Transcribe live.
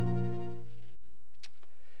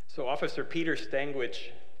So Officer Peter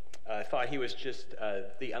Stangwich thought he was just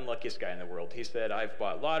the unluckiest guy in the world. He said, I've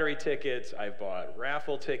bought lottery tickets, I've bought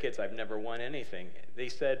raffle tickets, I've never won anything. They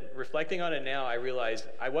said, reflecting on it now, I realized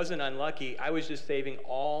I wasn't unlucky, I was just saving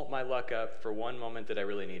all my luck up for one moment that I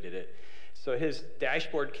really needed it. So his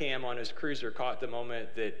dashboard cam on his cruiser caught the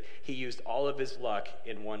moment that he used all of his luck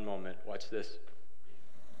in one moment. Watch this.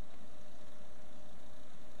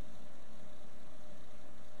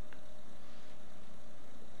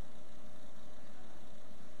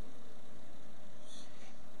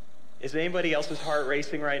 Is anybody else's heart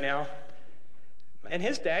racing right now? And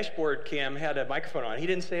his dashboard cam had a microphone on. He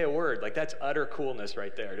didn't say a word. Like, that's utter coolness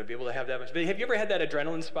right there, to be able to have that much. But have you ever had that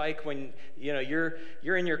adrenaline spike when you're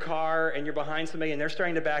in your car and you're behind somebody and they're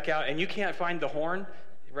starting to back out and you can't find the horn,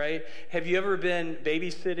 right? Have you ever been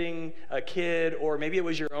babysitting a kid, or maybe it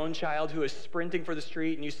was your own child who is sprinting for the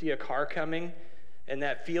street and you see a car coming, and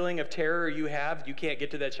that feeling of terror you have, you can't get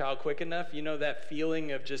to that child quick enough? You know, that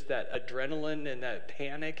feeling of just that adrenaline and that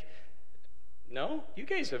panic? No? You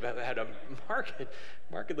guys have had a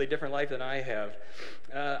markedly different life than I have.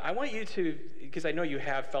 I want you to, because I know you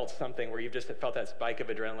have felt something where you've just felt that spike of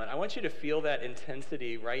adrenaline, I want you to feel that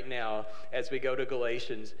intensity right now as we go to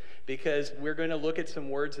Galatians, because we're going to look at some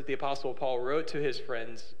words that the Apostle Paul wrote to his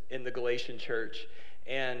friends in the Galatian church.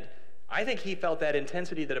 And I think he felt that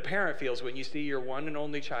intensity that a parent feels when you see your one and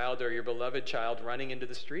only child or your beloved child running into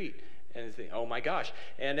the street. And think, oh my gosh.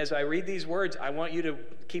 And as I read these words, I want you to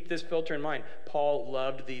keep this filter in mind. Paul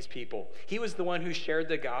loved these people. He was the one who shared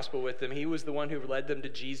the gospel with them. He was the one who led them to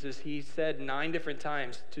Jesus. He said 9 different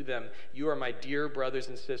times to them, you are my dear brothers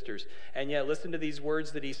and sisters. And yet, listen to these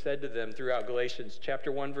words that he said to them throughout Galatians.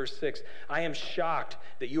 Chapter 1, verse 6, I am shocked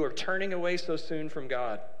that you are turning away so soon from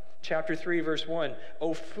God. Chapter 3, verse 1,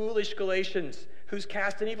 O foolish Galatians, who's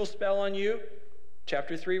cast an evil spell on you?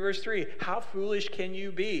 Chapter 3, verse 3, how foolish can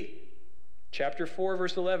you be? Chapter 4,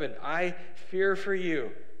 verse 11, I fear for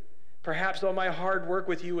you. Perhaps all my hard work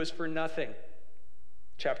with you was for nothing.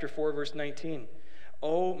 Chapter 4, verse 19,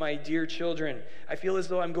 oh, my dear children, I feel as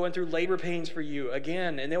though I'm going through labor pains for you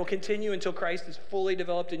again, and they will continue until Christ is fully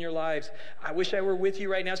developed in your lives. I wish I were with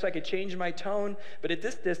you right now so I could change my tone, but at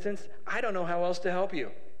this distance, I don't know how else to help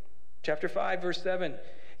you. Chapter 5, verse 7,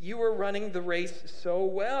 you were running the race so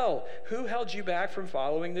well. Who held you back from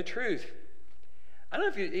following the truth? I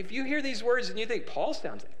don't know if you hear these words and you think, Paul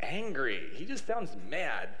sounds angry. He just sounds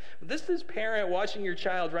mad. This is parent watching your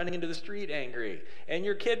child running into the street angry. And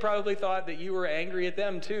your kid probably thought that you were angry at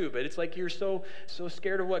them too, but it's like you're so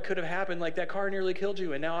scared of what could have happened, like that car nearly killed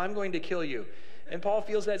you, and now I'm going to kill you. And Paul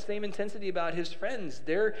feels that same intensity about his friends.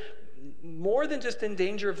 They're more than just in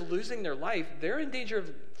danger of losing their life. They're in danger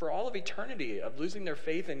of, for all of eternity, of losing their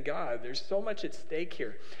faith in God. There's so much at stake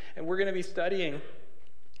here. And we're going to be studying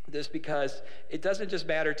this because it doesn't just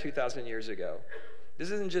matter 2,000 years ago. This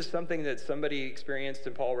isn't just something that somebody experienced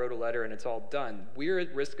and Paul wrote a letter and it's all done. We're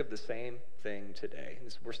at risk of the same thing today.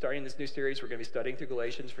 We're starting this new series. We're going to be studying through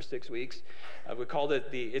Galatians for 6 weeks. We called it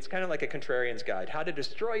it's kind of like a contrarian's guide, how to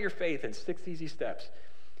destroy your faith in 6 easy steps.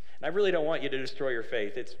 And I really don't want you to destroy your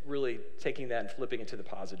faith. It's really taking that and flipping it to the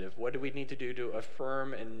positive. What do we need to do to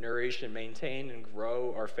affirm and nourish and maintain and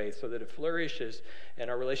grow our faith so that it flourishes in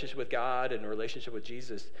our relationship with God and our relationship with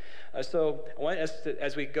Jesus? So I want us to,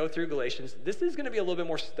 as we go through Galatians, this is going to be a little bit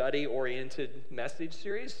more study-oriented message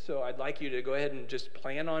series. So I'd like you to go ahead and just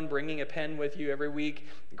plan on bringing a pen with you every week.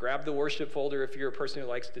 Grab the worship folder if you're a person who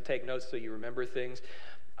likes to take notes so you remember things.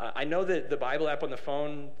 I know that the Bible app on the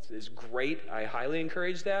phone is great. I highly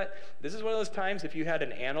encourage that. This is one of those times, if you had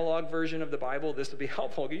an analog version of the Bible, this would be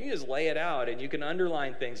helpful. You can just lay it out, and you can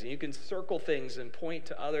underline things, and you can circle things and point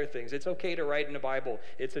to other things. It's okay to write in the Bible.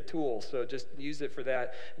 It's a tool, so just use it for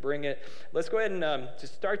that. Bring it. Let's go ahead and to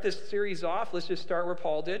start this series off, let's just start where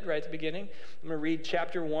Paul did right at the beginning. I'm going to read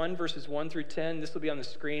chapter 1, verses 1 through 10. This will be on the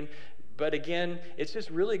screen. But again, it's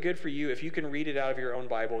just really good for you if you can read it out of your own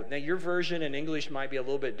Bible. Now, your version in English might be a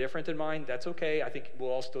little bit different than mine. That's okay. I think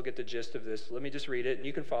we'll all still get the gist of this. Let me just read it, and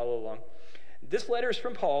you can follow along. This letter is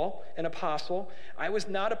from Paul, an apostle. I was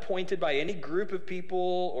not appointed by any group of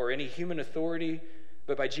people or any human authority,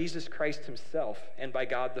 but by Jesus Christ himself and by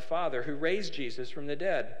God the Father, who raised Jesus from the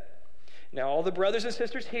dead. Now, all the brothers and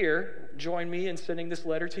sisters here join me in sending this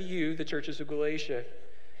letter to you, the churches of Galatia.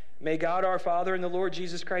 May God our Father and the Lord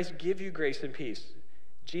Jesus Christ give you grace and peace.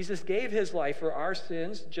 Jesus gave his life for our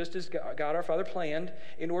sins, just as God our Father planned,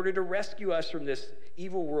 in order to rescue us from this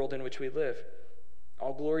evil world in which we live.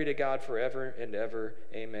 All glory to God forever and ever.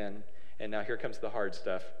 Amen. And now here comes the hard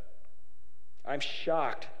stuff. I'm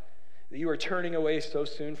shocked that you are turning away so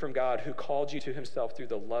soon from God, who called you to himself through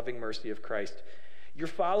the loving mercy of Christ. you're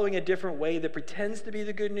following a different way that pretends to be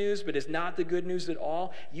the good news but is not the good news at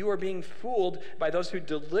all, you are being fooled by those who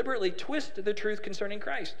deliberately twist the truth concerning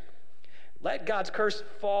Christ. Let God's curse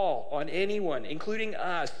fall on anyone, including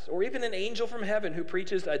us, or even an angel from heaven who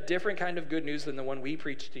preaches a different kind of good news than the one we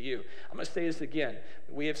preach to you. I'm going to say this again.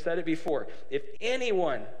 We have said it before. If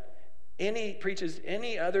anyone preaches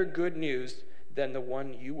any other good news than the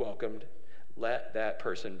one you welcomed, let that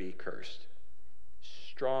person be cursed.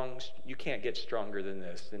 Strong, you can't get stronger than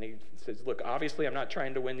this. And he says, look, obviously I'm not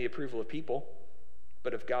trying to win the approval of people,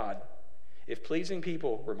 but of God. If pleasing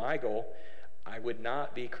people were my goal, I would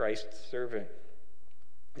not be Christ's servant.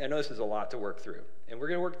 I know this is a lot to work through, and we're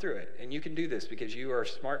going to work through it. And you can do this because you are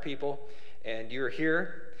smart people, and you're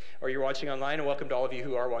here, or you're watching online, and welcome to all of you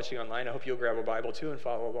who are watching online. I hope you'll grab a Bible too and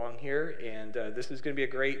follow along here. And this is going to be a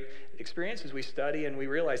great experience as we study and we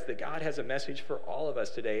realize that God has a message for all of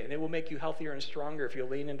us today, and it will make you healthier and stronger if you'll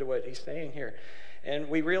lean into what he's saying here. And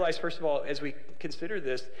we realize, first of all, as we consider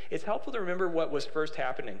this, it's helpful to remember what was first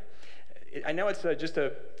happening. I know it's just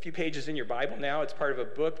a few pages in your Bible now. It's part of a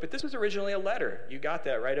book, but this was originally a letter. You got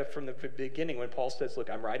that right up from the beginning when Paul says, look,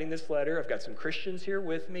 I'm writing this letter. I've got some Christians here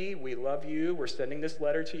with me. We love you. We're sending this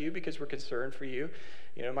letter to you because we're concerned for you.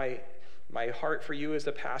 You know, my heart for you as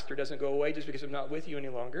a pastor doesn't go away just because I'm not with you any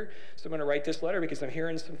longer. So I'm going to write this letter because I'm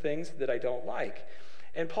hearing some things that I don't like.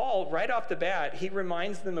 And Paul, right off the bat, he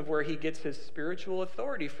reminds them of where he gets his spiritual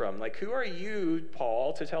authority from. Like, who are you,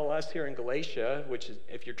 Paul, to tell us here in Galatia, which is,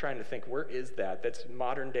 if you're trying to think, where is that? That's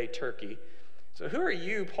modern-day Turkey. So who are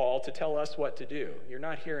you, Paul, to tell us what to do? You're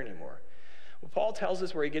not here anymore. Well, Paul tells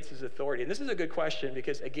us where he gets his authority. And this is a good question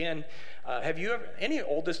because, again, have you ever, any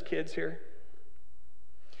oldest kids here?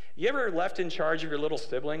 You ever left in charge of your little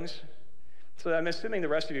siblings? So I'm assuming the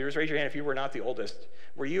rest of you, just raise your hand if you were not the oldest.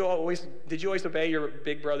 Did you always obey your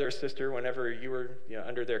big brother or sister whenever you were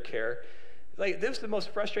under their care? Like, this was the most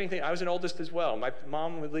frustrating thing. I was an oldest as well. My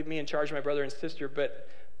mom would leave me in charge of my brother and sister, but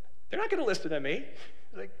they're not going to listen to me.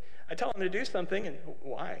 Like, I tell them to do something, and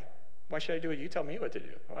why? Why should I do it? You tell me what to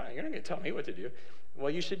do. Why? You're not going to tell me what to do.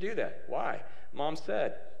 Well, you should do that. Why? Mom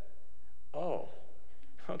said. Oh.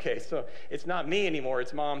 Okay, so it's not me anymore,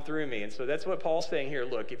 it's mom through me. And so that's what Paul's saying here.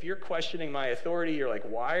 Look, if you're questioning my authority, you're like,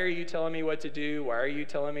 why are you telling me what to do? Why are you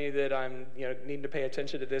telling me that I'm needing to pay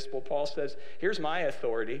attention to this? Well, Paul says, here's my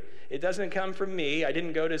authority. It doesn't come from me. I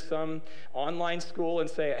didn't go to some online school and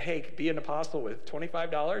say, hey, be an apostle with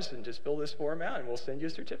 $25 and just fill this form out and we'll send you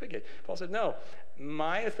a certificate. Paul said, no,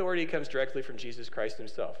 my authority comes directly from Jesus Christ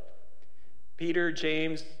himself. Peter,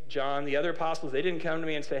 James, John, the other apostles, they didn't come to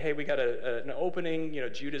me and say, hey, we got an opening,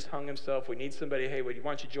 Judas hung himself, we need somebody, hey, why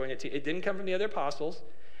don't you join it? It didn't come from the other apostles.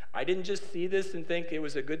 I didn't just see this and think it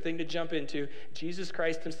was a good thing to jump into. Jesus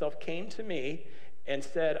Christ himself came to me and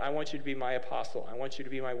said, I want you to be my apostle. I want you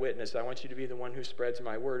to be my witness. I want you to be the one who spreads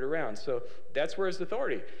my word around. So that's where his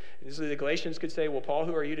authority. So the Galatians could say, well, Paul,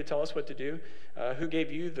 who are you to tell us what to do? Who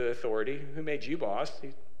gave you the authority? Who made you boss?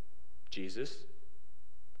 Jesus.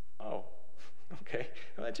 Oh. Okay,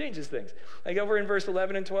 well, that changes things. Like over in verse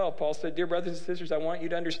 11 and 12, Paul said, dear brothers and sisters, I want you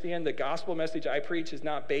to understand the gospel message I preach is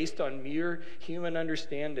not based on mere human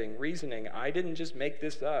understanding, reasoning. I didn't just make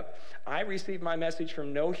this up. I received my message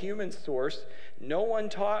from no human source. No one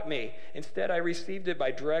taught me. Instead, I received it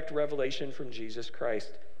by direct revelation from Jesus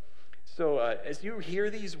Christ. So as you hear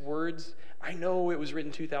these words, I know it was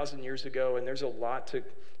written 2,000 years ago, and there's a lot to,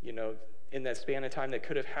 in that span of time that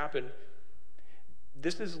could have happened.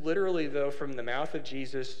 This is literally, though, from the mouth of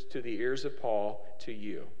Jesus to the ears of Paul to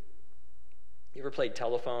you. You ever played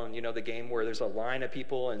telephone? The game where there's a line of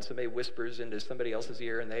people and somebody whispers into somebody else's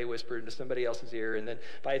ear and they whisper into somebody else's ear. And then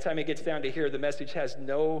by the time it gets down to here, the message has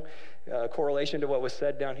no correlation to what was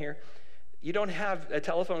said down here. You don't have a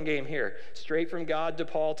telephone game here. Straight from God to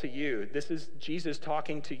Paul to you. This is Jesus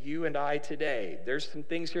talking to you and I today. There's some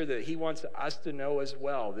things here that he wants us to know as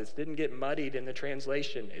well. This didn't get muddied in the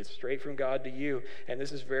translation. It's straight from God to you. And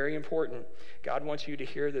this is very important. God wants you to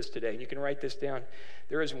hear this today. You can write this down.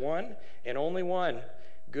 There is one and only one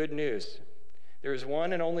good news. There is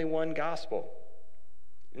one and only one gospel.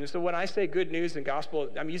 And so when I say good news and gospel,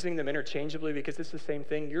 I'm using them interchangeably because it's the same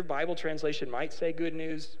thing. Your Bible translation might say good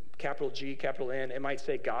news, capital G, capital N. It might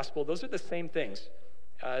say gospel. Those are the same things.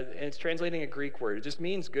 And it's translating a Greek word. It just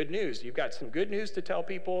means good news. You've got some good news to tell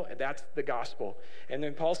people, and that's the gospel. And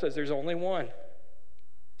then Paul says there's only one.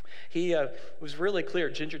 He was really clear.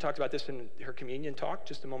 Ginger talked about this in her communion talk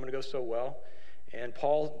just a moment ago so well. And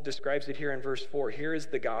Paul describes it here in verse 4. Here is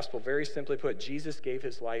the gospel. Very simply put, Jesus gave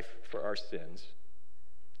his life for our sins.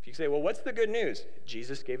 If you say, well, what's the good news?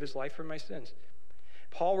 Jesus gave his life for my sins.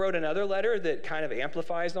 Paul wrote another letter that kind of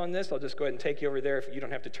amplifies on this. I'll just go ahead and take you over there. If you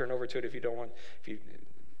don't have to turn over to it if you don't want. If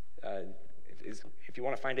you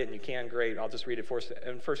want to find it and you can, great. I'll just read it for us.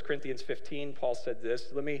 In 1 Corinthians 15, Paul said this.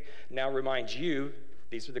 Let me now remind you,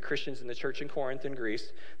 these are the Christians in the church in Corinth and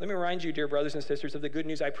Greece. Let me remind you, dear brothers and sisters, of the good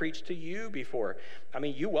news I preached to you before. I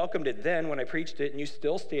mean, you welcomed it then when I preached it, and you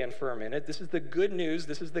still stand firm in it. This is the good news.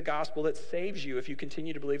 This is the gospel that saves you if you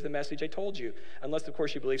continue to believe the message I told you. Unless, of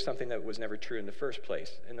course, you believe something that was never true in the first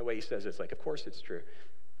place. And the way he says it's like, of course it's true.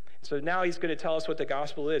 So now he's going to tell us what the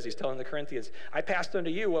gospel is. He's telling the Corinthians, I passed on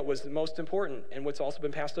to you what was the most important and what's also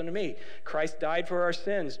been passed on to me. Christ died for our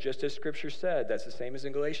sins, just as Scripture said. That's the same as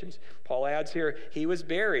in Galatians. Paul adds here, he was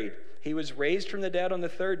buried. He was raised from the dead on the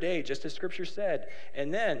third day, just as Scripture said.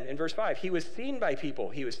 And then in verse 5, he was seen by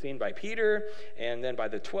people. He was seen by Peter and then by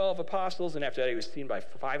the 12 apostles. And after that, he was seen by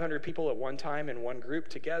 500 people at one time in one group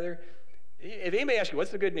together. If anybody asks you,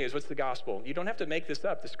 what's the good news? What's the gospel? You don't have to make this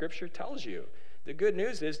up. The Scripture tells you. The good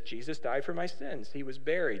news is Jesus died for my sins. He was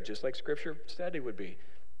buried, just like Scripture said he would be.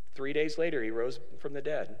 3 days later, he rose from the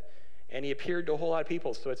dead. And he appeared to a whole lot of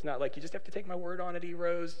people. So it's not like you just have to take my word on it, he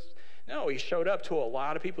rose. No, he showed up to a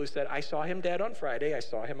lot of people who said, I saw him dead on Friday. I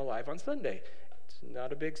saw him alive on Sunday. It's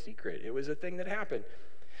not a big secret. It was a thing that happened.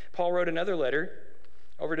 Paul wrote another letter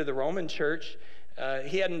over to the Roman church.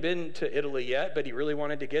 He hadn't been to Italy yet, but he really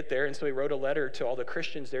wanted to get there. And so he wrote a letter to all the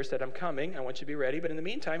Christians there, said, I'm coming. I want you to be ready. But in the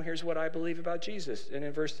meantime, here's what I believe about Jesus. And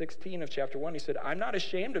in verse 16 of chapter 1, he said, I'm not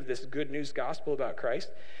ashamed of this good news gospel about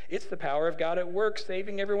Christ. It's the power of God at work,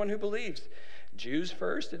 saving everyone who believes. Jews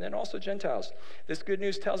first, and then also Gentiles. This good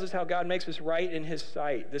news tells us how God makes us right in his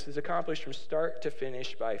sight. This is accomplished from start to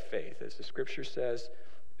finish by faith. As the Scripture says,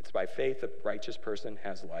 it's by faith a righteous person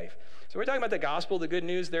has life. So we're talking about the gospel, the good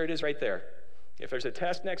news. There it is right there. If there's a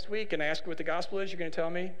test next week and I ask you what the gospel is, you're going to tell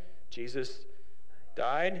me Jesus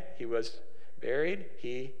died, he was buried,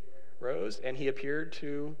 he rose, and he appeared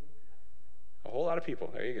to a whole lot of people.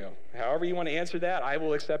 There you go. However you want to answer that, I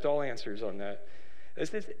will accept all answers on that.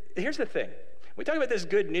 Here's the thing. We talk about this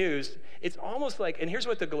good news, it's almost like, and here's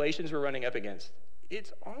what the Galatians were running up against.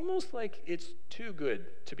 It's almost like it's too good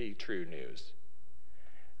to be true news.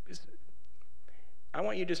 I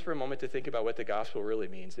want you just for a moment to think about what the gospel really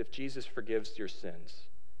means. If Jesus forgives your sins,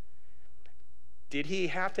 did he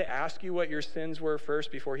have to ask you what your sins were first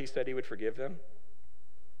before he said he would forgive them?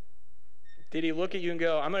 Did he look at you and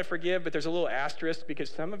go, I'm going to forgive, but there's a little asterisk because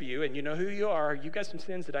some of you, and you know who you are, you've got some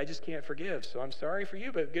sins that I just can't forgive. So I'm sorry for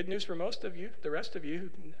you, but good news for most of you, the rest of you.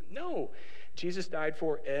 No. Jesus died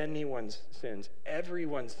for anyone's sins,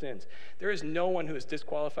 everyone's sins. There is no one who is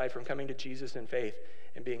disqualified from coming to Jesus in faith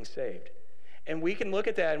and being saved. And we can look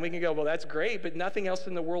at that and we can go, well, that's great, but nothing else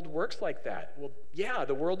in the world works like that. Well, yeah,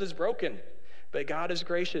 the world is broken, but God is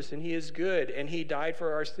gracious and he is good and he died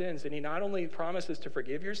for our sins. And he not only promises to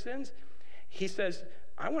forgive your sins, he says,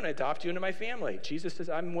 I want to adopt you into my family. Jesus says,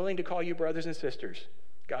 I'm willing to call you brothers and sisters.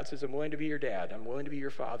 God says, I'm willing to be your dad. I'm willing to be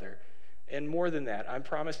your father. And more than that, I'm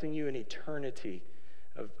promising you an eternity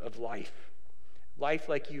of life. Life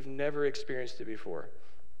like you've never experienced it before.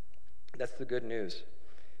 That's the good news.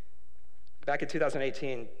 Back in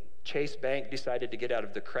 2018, Chase Bank decided to get out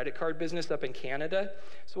of the credit card business up in Canada.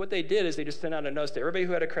 So what they did is they just sent out a notice to everybody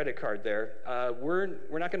who had a credit card there. We're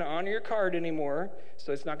not going to honor your card anymore,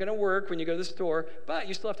 so it's not going to work when you go to the store, but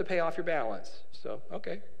you still have to pay off your balance. So,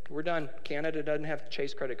 okay, we're done. Canada doesn't have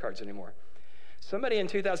Chase credit cards anymore. Somebody in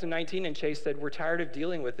 2019 in Chase said, we're tired of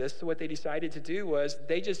dealing with this. So what they decided to do was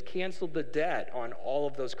they just canceled the debt on all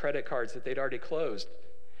of those credit cards that they'd already closed.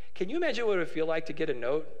 Can you imagine what it would feel like to get a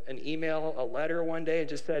note, an email, a letter one day and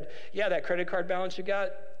just said, yeah, that credit card balance you got,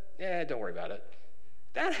 don't worry about it.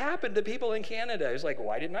 That happened to people in Canada. It was like,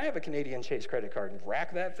 why didn't I have a Canadian Chase credit card and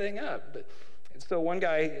rack that thing up? And so one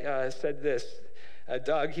guy said this,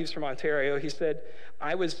 Doug, he was from Ontario. He said,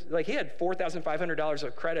 he had $4,500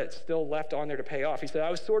 of credit still left on there to pay off. He said,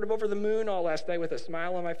 I was sort of over the moon all last night with a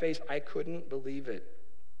smile on my face. I couldn't believe it.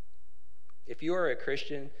 If you are a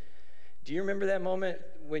Christian, do you remember that moment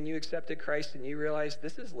when you accepted Christ and you realized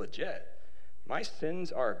this is legit? My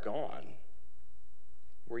sins are gone.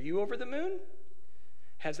 Were you over the moon?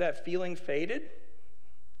 Has that feeling faded?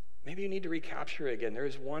 Maybe you need to recapture it again. There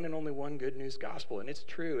is one and only one good news gospel, and it's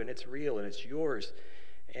true, and it's real, and it's yours,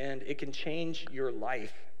 and it can change your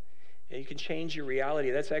life, and you can change your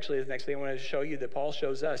reality. That's actually the next thing I want to show you that Paul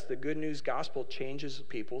shows us. The good news gospel changes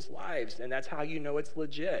people's lives, and that's how you know it's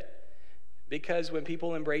legit. Because when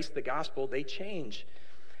people embrace the gospel, they change.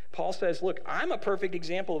 Paul says, look, I'm a perfect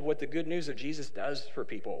example of what the good news of Jesus does for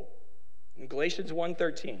people. And Galatians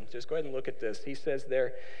 1:13. Just go ahead and look at this. He says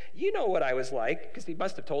there, you know what I was like, because he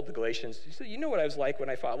must have told the Galatians. He said, you know what I was like when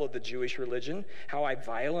I followed the Jewish religion, how I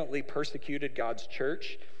violently persecuted God's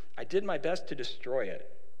church. I did my best to destroy it.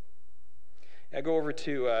 Now go over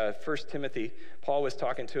to 1 Timothy. Paul was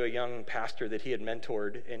talking to a young pastor that he had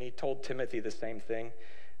mentored, and he told Timothy the same thing.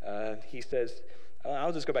 He says,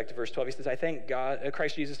 I'll just go back to verse 12. He says, I thank God,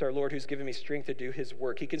 Christ Jesus our Lord, who's given me strength to do his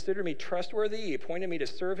work. He considered me trustworthy. He appointed me to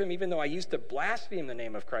serve him, even though I used to blaspheme the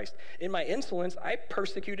name of Christ. In my insolence, I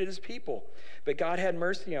persecuted his people, but God had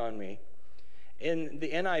mercy on me. In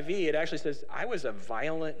the NIV, it actually says, I was a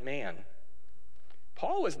violent man.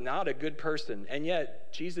 Paul was not a good person, and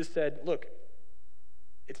yet Jesus said, look,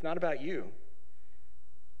 it's not about you,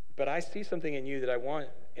 but I see something in you that I want,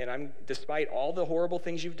 and despite all the horrible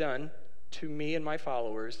things you've done to me and my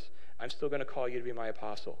followers, I'm still going to call you to be my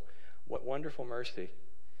apostle. What wonderful mercy.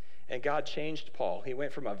 And God changed Paul. He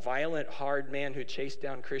went from a violent, hard man who chased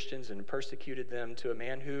down Christians and persecuted them to a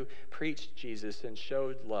man who preached Jesus and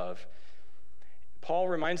showed love. Paul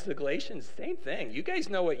reminds the Galatians, same thing. You guys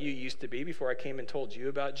know what you used to be before I came and told you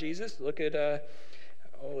about Jesus. Look at,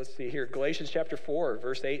 let's see here, Galatians chapter 4,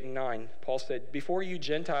 verse 8 and 9. Paul said, before you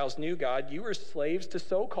Gentiles knew God, you were slaves to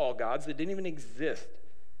so-called gods that didn't even exist.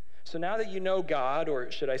 So now that you know God,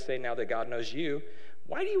 or should I say now that God knows you,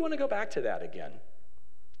 why do you want to go back to that again?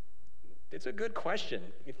 It's a good question.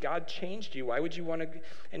 If God changed you, why would you want to?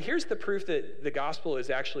 And here's the proof that the gospel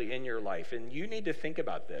is actually in your life, and you need to think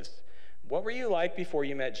about this. What were you like before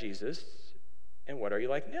you met Jesus, and what are you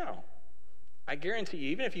like now? I guarantee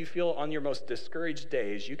you, even if you feel on your most discouraged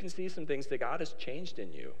days, you can see some things that God has changed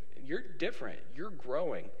in you. You're different. You're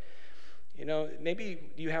growing. You know, maybe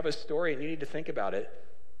you have a story and you need to think about it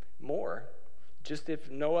more. Just if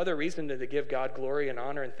no other reason to give God glory and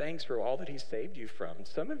honor and thanks for all that he's saved you from.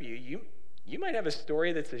 Some of you might have a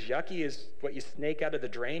story that's as yucky as what you snake out of the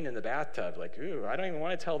drain in the bathtub. Like, ooh, I don't even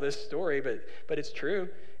want to tell this story, but it's true,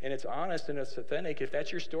 and it's honest, and it's authentic. If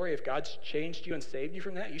that's your story, if God's changed you and saved you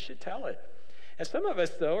from that, you should tell it. And some of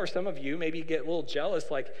us, though, or some of you maybe get a little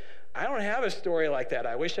jealous, like, I don't have a story like that.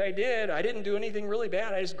 I wish I did. I didn't do anything really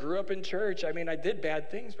bad. I just grew up in church. I mean, I did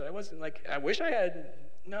bad things, but I wasn't like, I wish I had.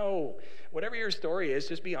 No. Whatever your story is,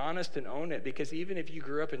 just be honest and own it, because even if you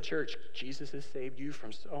grew up in church, Jesus has saved you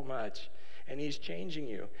from so much, and he's changing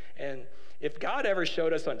you. And if God ever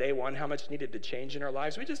showed us on day one how much needed to change in our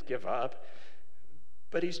lives, we just give up.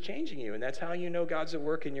 But he's changing you, and that's how you know God's at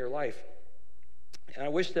work in your life. And I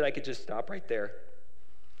wish that I could just stop right there,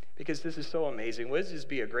 because this is so amazing. Wouldn't this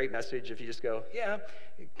be a great message if you just go, yeah,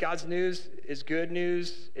 God's news is good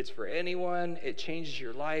news. It's for anyone. It changes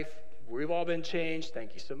your life. We've all been changed.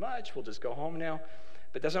 Thank you so much. We'll just go home now.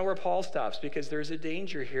 But that's not where Paul stops, because there's a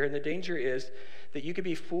danger here, and the danger is that you could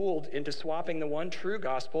be fooled into swapping the one true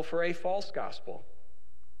gospel for a false gospel.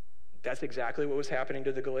 That's exactly what was happening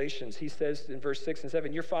to the Galatians. He says in verse 6 and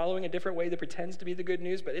 7, you're following a different way that pretends to be the good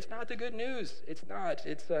news, but it's not the good news. It's not.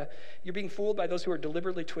 You're being fooled by those who are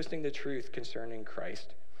deliberately twisting the truth concerning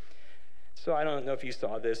Christ. So I don't know if you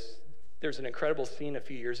saw this. There's an incredible scene a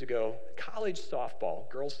few years ago, college softball,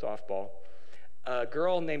 girls softball. A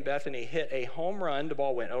girl named Bethany hit a home run. The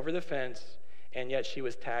ball went over the fence, and yet she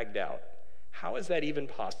was tagged out. How is that even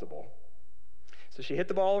possible? So she hit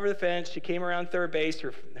the ball over the fence. She came around third base.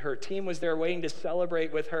 Her team was there waiting to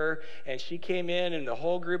celebrate with her, and she came in, and the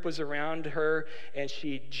whole group was around her, and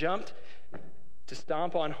she jumped to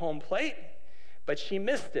stomp on home plate, but she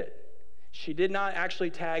missed it. She did not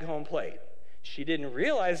actually tag home plate. She didn't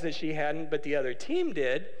realize that she hadn't, but the other team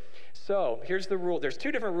did. So here's the rule. There's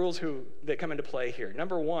two different rules that come into play here.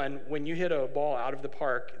 Number one, when you hit a ball out of the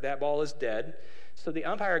park, that ball is dead. So the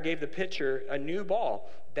umpire gave the pitcher a new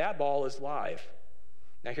ball. That ball is live.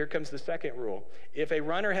 Now here comes the second rule. If a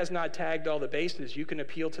runner has not tagged all the bases, you can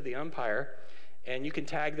appeal to the umpire, and you can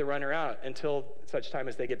tag the runner out until such time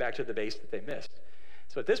as they get back to the base that they missed.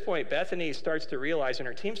 So at this point, Bethany starts to realize, and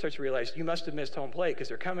her team starts to realize, you must have missed home plate because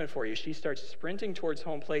they're coming for you. She starts sprinting towards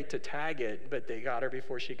home plate to tag it, but they got her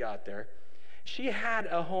before she got there. She had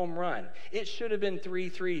a home run. It should have been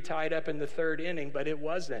 3-3 tied up in the third inning, but it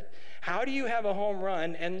wasn't. How do you have a home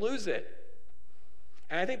run and lose it?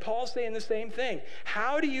 And I think Paul's saying the same thing.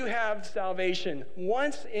 How do you have salvation?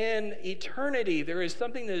 Once in eternity, there is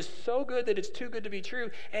something that is so good that it's too good to be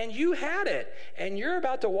true, and you had it, and you're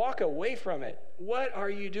about to walk away from it. What are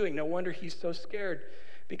you doing? No wonder he's so scared,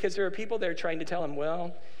 because there are people there trying to tell him,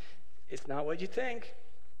 well, it's not what you think.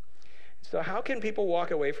 So how can people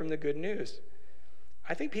walk away from the good news?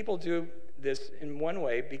 I think people do this in one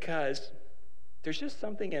way because there's just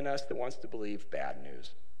something in us that wants to believe bad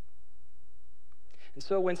news. And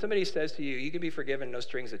so when somebody says to you, you can be forgiven, no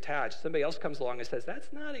strings attached, somebody else comes along and says,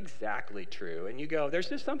 that's not exactly true. And you go, there's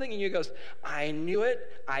just something in you goes, I knew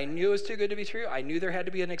it. I knew it was too good to be true. I knew there had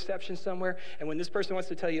to be an exception somewhere. And when this person wants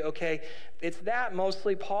to tell you, okay, it's that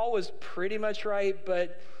mostly, Paul was pretty much right,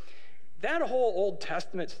 but that whole Old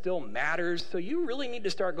Testament still matters. So you really need to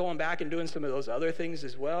start going back and doing some of those other things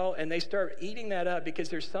as well. And they start eating that up because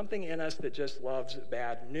there's something in us that just loves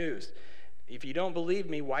bad news. If you don't believe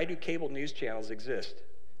me, why do cable news channels exist?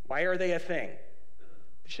 Why are they a thing?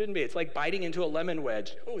 It shouldn't be. It's like biting into a lemon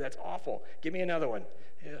wedge. Oh, that's awful. Give me another one.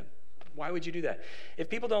 Yeah. Why would you do that? If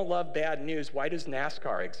people don't love bad news, why does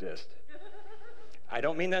NASCAR exist? I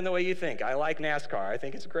don't mean that in the way you think. I like NASCAR. I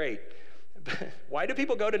think it's great. Why do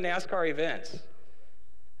people go to NASCAR events?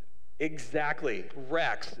 Exactly,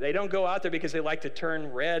 wrecks. They don't go out there because they like to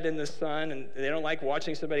turn red in the sun, and they don't like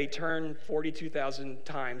watching somebody turn 42,000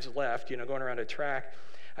 times left, going around a track.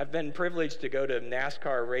 I've been privileged to go to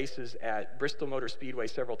NASCAR races at Bristol Motor Speedway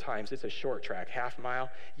several times. It's a short track, half mile.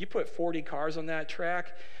 You put 40 cars on that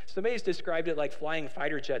track. Somebody's described it like flying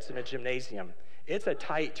fighter jets in a gymnasium. It's a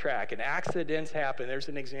tight track, and accidents happen. There's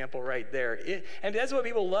an example right there. And that's what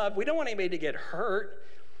people love. We don't want anybody to get hurt,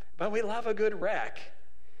 but we love a good wreck.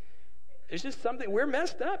 It's just something, we're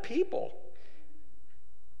messed up people.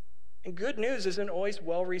 And good news isn't always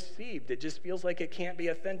well received. It just feels like it can't be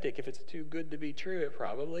authentic. If it's too good to be true, it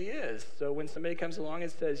probably is. So when somebody comes along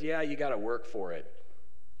and says, yeah, you got to work for it,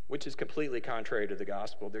 which is completely contrary to the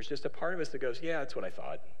gospel, there's just a part of us that goes, yeah, that's what I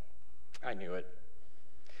thought. I knew it.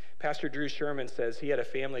 Pastor Drew Sherman says he had a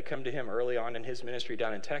family come to him early on in his ministry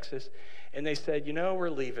down in Texas, and they said, we're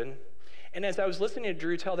leaving. And as I was listening to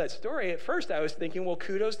Drew tell that story, at first I was thinking, well,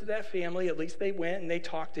 kudos to that family. At least they went and they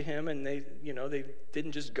talked to him, and they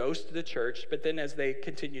didn't just ghost the church. But then as they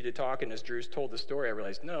continued to talk, and as Drew's told the story, I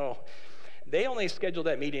realized, no, they only scheduled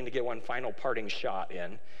that meeting to get one final parting shot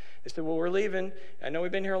in. They said, well, we're leaving. I know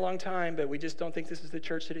we've been here a long time, but we just don't think this is the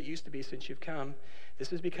church that it used to be since you've come.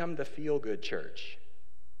 This has become the feel-good church.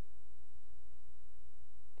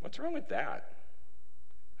 What's wrong with that?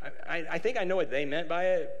 I think I know what they meant by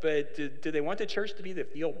it, but do they want the church to be the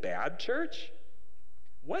feel-bad church?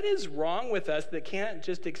 What is wrong with us that can't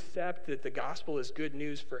just accept that the gospel is good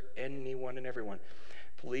news for anyone and everyone?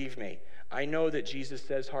 Believe me, I know that Jesus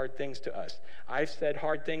says hard things to us. I've said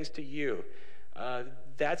hard things to you.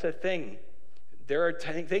 That's a thing. There are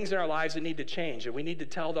things in our lives that need to change, and we need to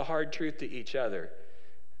tell the hard truth to each other.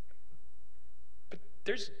 But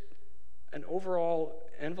there's an overall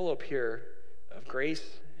envelope here of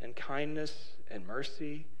grace and kindness and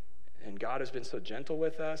mercy, and God has been so gentle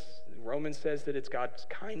with us. Romans says that it's God's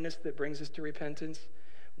kindness that brings us to repentance.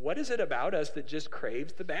 What is it about us that just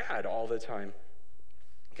craves the bad all the time?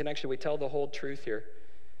 Can we tell the whole truth here?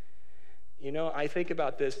 I think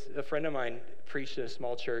about this. A friend of mine preached in a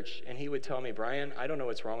small church, and he would tell me, Brian, I don't know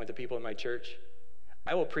what's wrong with the people in my church.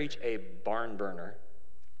 I will preach a barn burner.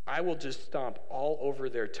 I will just stomp all over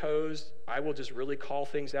their toes. I will just really call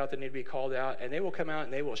things out that need to be called out, and they will come out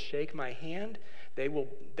and they will shake my hand. They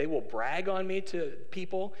will brag on me to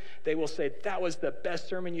people. They will say, that was the best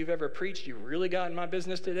sermon you've ever preached. You really got in my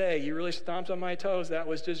business today. You really stomped on my toes. That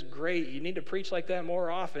was just great. You need to preach like that more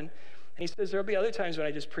often. And he says there'll be other times when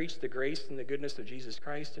I just preach the grace and the goodness of Jesus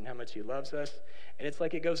Christ and how much he loves us. And it's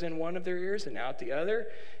like it goes in one of their ears and out the other.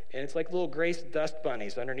 And it's like little grace dust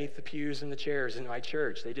bunnies underneath the pews and the chairs in my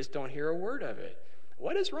church. They just don't hear a word of it.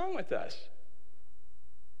 What is wrong with us?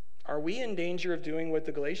 Are we in danger of doing what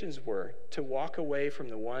the Galatians were, to walk away from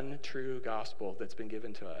the one true gospel that's been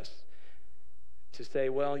given to us? To say,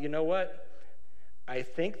 well, you know what? I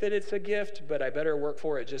think that it's a gift, but I better work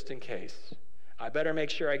for it just in case. I better make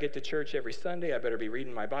sure I get to church every Sunday. I better be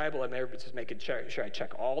reading my Bible. I better just sure I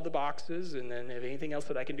check all the boxes, and then if anything else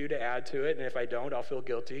that I can do to add to it, and if I don't, I'll feel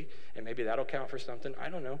guilty, and maybe that'll count for something. I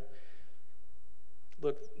don't know.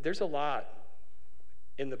 Look, there's a lot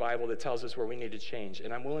in the Bible that tells us where we need to change,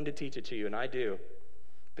 and I'm willing to teach it to you, and I do.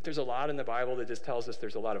 But there's a lot in the Bible that just tells us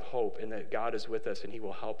there's a lot of hope, and that God is with us, and he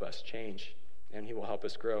will help us change, and he will help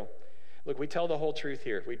us grow. Look, we tell the whole truth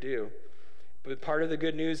here. We do. But part of the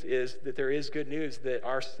good news is that there is good news, that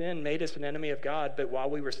our sin made us an enemy of God, but while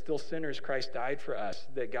we were still sinners, Christ died for us,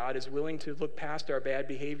 that God is willing to look past our bad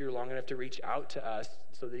behavior long enough to reach out to us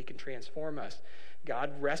so that he can transform us.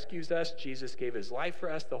 God rescues us. Jesus gave his life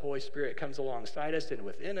for us. The Holy Spirit comes alongside us and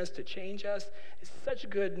within us to change us. It's such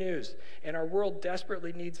good news, and our world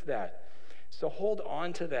desperately needs that. So hold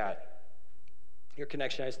on to that. Your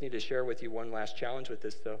connection, I just need to share with you one last challenge with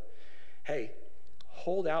this, though. Hey,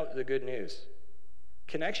 hold out the good news.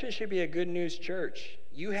 Connection should be a good news church.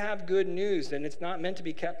 You have good news, and it's not meant to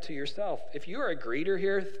be kept to yourself. If you are a greeter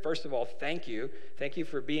here, first of all, thank you. Thank you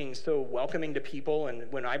for being so welcoming to people.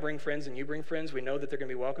 And when I bring friends and you bring friends, we know that they're going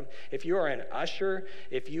to be welcome. If you are an usher,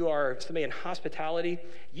 if you are somebody in hospitality,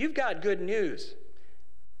 you've got good news.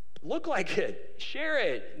 Look like it. Share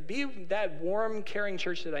it. Be that warm, caring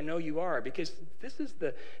church that I know you are, because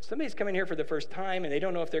somebody's coming here for the first time and they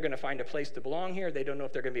don't know if they're going to find a place to belong here. They don't know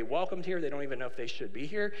if they're going to be welcomed here. They don't even know if they should be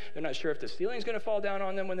here. They're not sure if the ceiling's going to fall down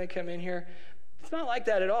on them when they come in here. It's not like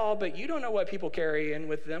that at all, but you don't know what people carry in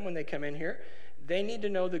with them when they come in here. They need to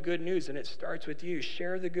know the good news, and it starts with you.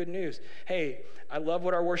 Share the good news. Hey, I love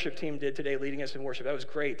what our worship team did today, leading us in worship. That was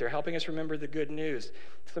great. They're helping us remember the good news.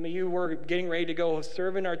 Some of you were getting ready to go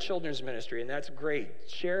serve in our children's ministry, and that's great.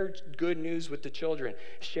 Share good news with the children.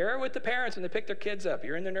 Share it with the parents when they pick their kids up.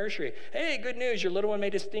 You're in the nursery. Hey, good news. Your little one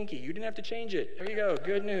made a stinky. You didn't have to change it. There you go.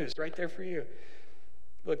 Good news right there for you.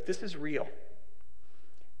 Look, this is real.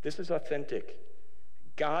 This is authentic.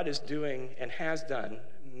 God is doing and has done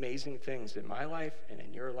amazing things in my life and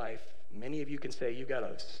in your life. Many of you can say you got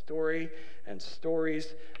a story and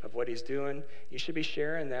stories of what he's doing. You should be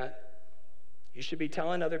sharing that. You should be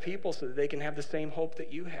telling other people so that they can have the same hope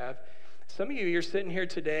that you have. Some of you, you're sitting here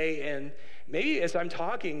today, and maybe as I'm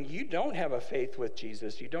talking, you don't have a faith with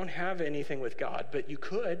Jesus. You don't have anything with God, but you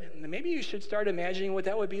could. Maybe you should start imagining what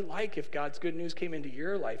that would be like if God's good news came into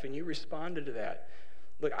your life and you responded to that.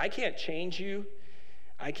 Look, I can't change you.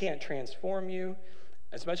 I can't transform you.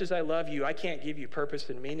 As much as I love you, I can't give you purpose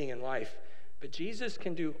and meaning in life. But Jesus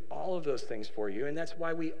can do all of those things for you, and that's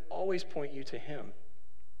why we always point you to him.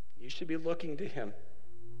 You should be looking to him.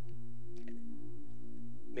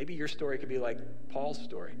 Maybe your story could be like Paul's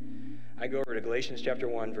story. I go over to Galatians chapter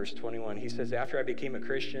 1, verse 21. He says, after I became a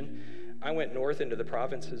Christian, I went north into the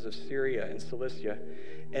provinces of Syria and Cilicia.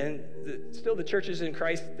 And still the churches in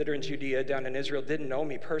Christ that are in Judea, down in Israel, didn't know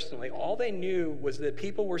me personally. All they knew was that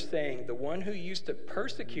people were saying, the one who used to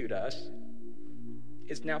persecute us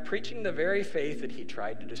is now preaching the very faith that he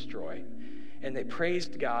tried to destroy. And they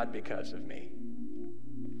praised God because of me.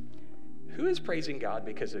 Who is praising God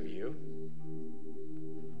because of you?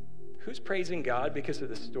 Who's praising God because of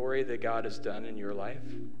the story that God has done in your life?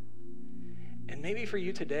 And maybe for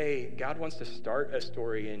you today, God wants to start a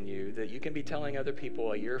story in you that you can be telling other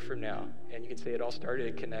people a year from now. And you can say it all started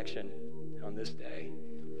at Connection on this day.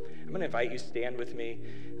 I'm going to invite you to stand with me.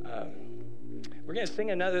 We're going to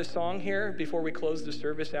sing another song here before we close the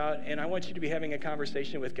service out. And I want you to be having a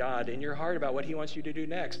conversation with God in your heart about what he wants you to do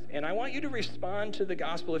next. And I want you to respond to the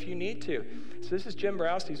gospel if you need to. So this is Jim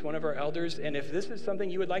Browse. He's one of our elders. And if this is something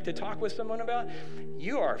you would like to talk with someone about,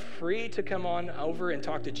 you are free to come on over and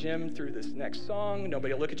talk to Jim through this next song.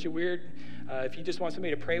 Nobody will look at you weird. If you just want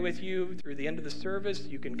somebody to pray with you through the end of the service,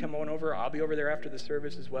 you can come on over. I'll be over there after the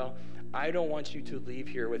service as well. I don't want you to leave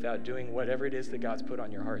here without doing whatever it is that God's put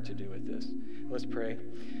on your heart to do with this. Let's pray.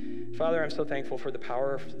 Father, I'm so thankful for the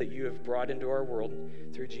power that you have brought into our world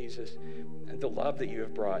through Jesus, and the love that you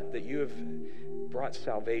have brought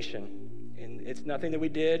salvation. And it's nothing that we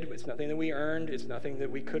did. It's nothing that we earned. It's nothing that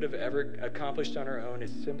we could have ever accomplished on our own.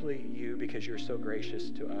 It's simply you, because you're so gracious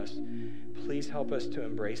to us. Please help us to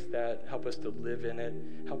embrace that. Help us to live in it.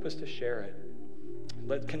 Help us to share it.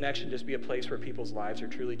 Let Connection just be a place where people's lives are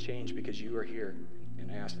truly changed because you are here. And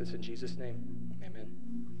I ask this in Jesus' name. Amen.